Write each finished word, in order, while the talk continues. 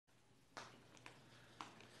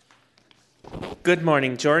Good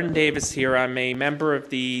morning. Jordan Davis here. I'm a member of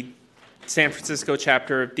the San Francisco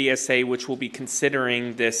chapter of DSA, which will be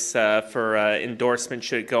considering this for endorsement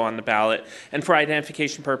should it go on the ballot. And for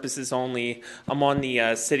identification purposes only, I'm on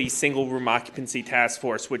the city's single room occupancy task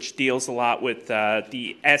force, which deals a lot with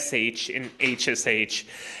the SH and HSH.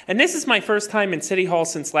 And this is my first time in City Hall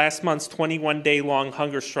since last month's 21-day-long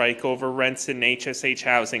hunger strike over rents in HSH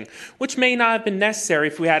housing, which may not have been necessary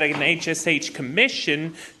if we had an HSH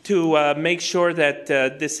commission to make sure that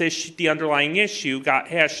this issue, the underlying issue, got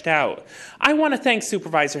hashed out. I want to thank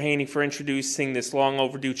Supervisor Haney for introducing this long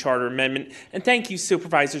overdue charter amendment, and thank you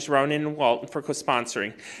Supervisors Ronan and Walton for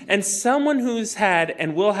co-sponsoring. And someone who's had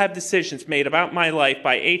and will have decisions made about my life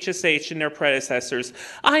by HSH and their predecessors,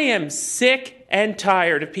 I am sick and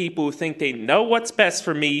tired of people who think they know what's best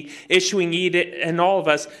for me, and all of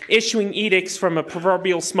us, issuing edicts from a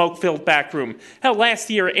proverbial smoke-filled back room. Hell, last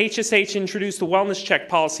year, HSH introduced a wellness check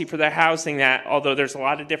policy for their housing that, although there's a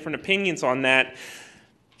lot of different opinions on that,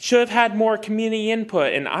 should have had more community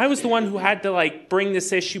input. And I was the one who had to bring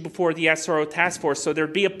this issue before the SRO task force so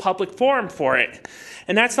there'd be a public forum for it.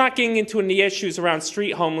 And that's not getting into the issues around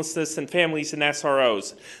street homelessness and families and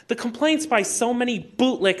SROs. The complaints by so many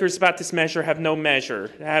bootlickers about this measure have no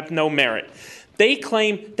merit. They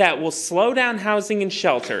claim that will slow down housing and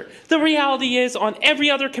shelter. The reality is, on every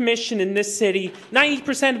other commission in this city,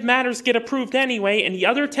 90% of matters get approved anyway, and the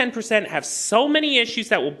other 10% have so many issues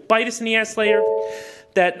that will bite us in the ass later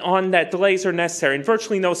that delays are necessary, and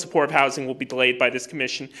virtually no support of housing will be delayed by this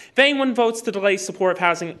commission. If anyone votes to delay support of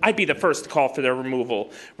housing, I'd be the first to call for their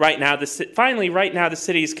removal. Right now, the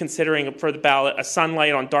city is considering for the ballot a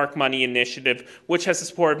Sunlight on Dark Money initiative, which has the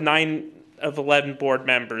support of 9 of 11 board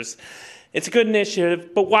members. It's a good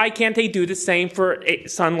initiative, but why can't they do the same for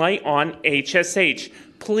Sunlight on HSH?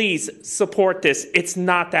 Please support this. It's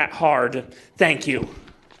not that hard. Thank you.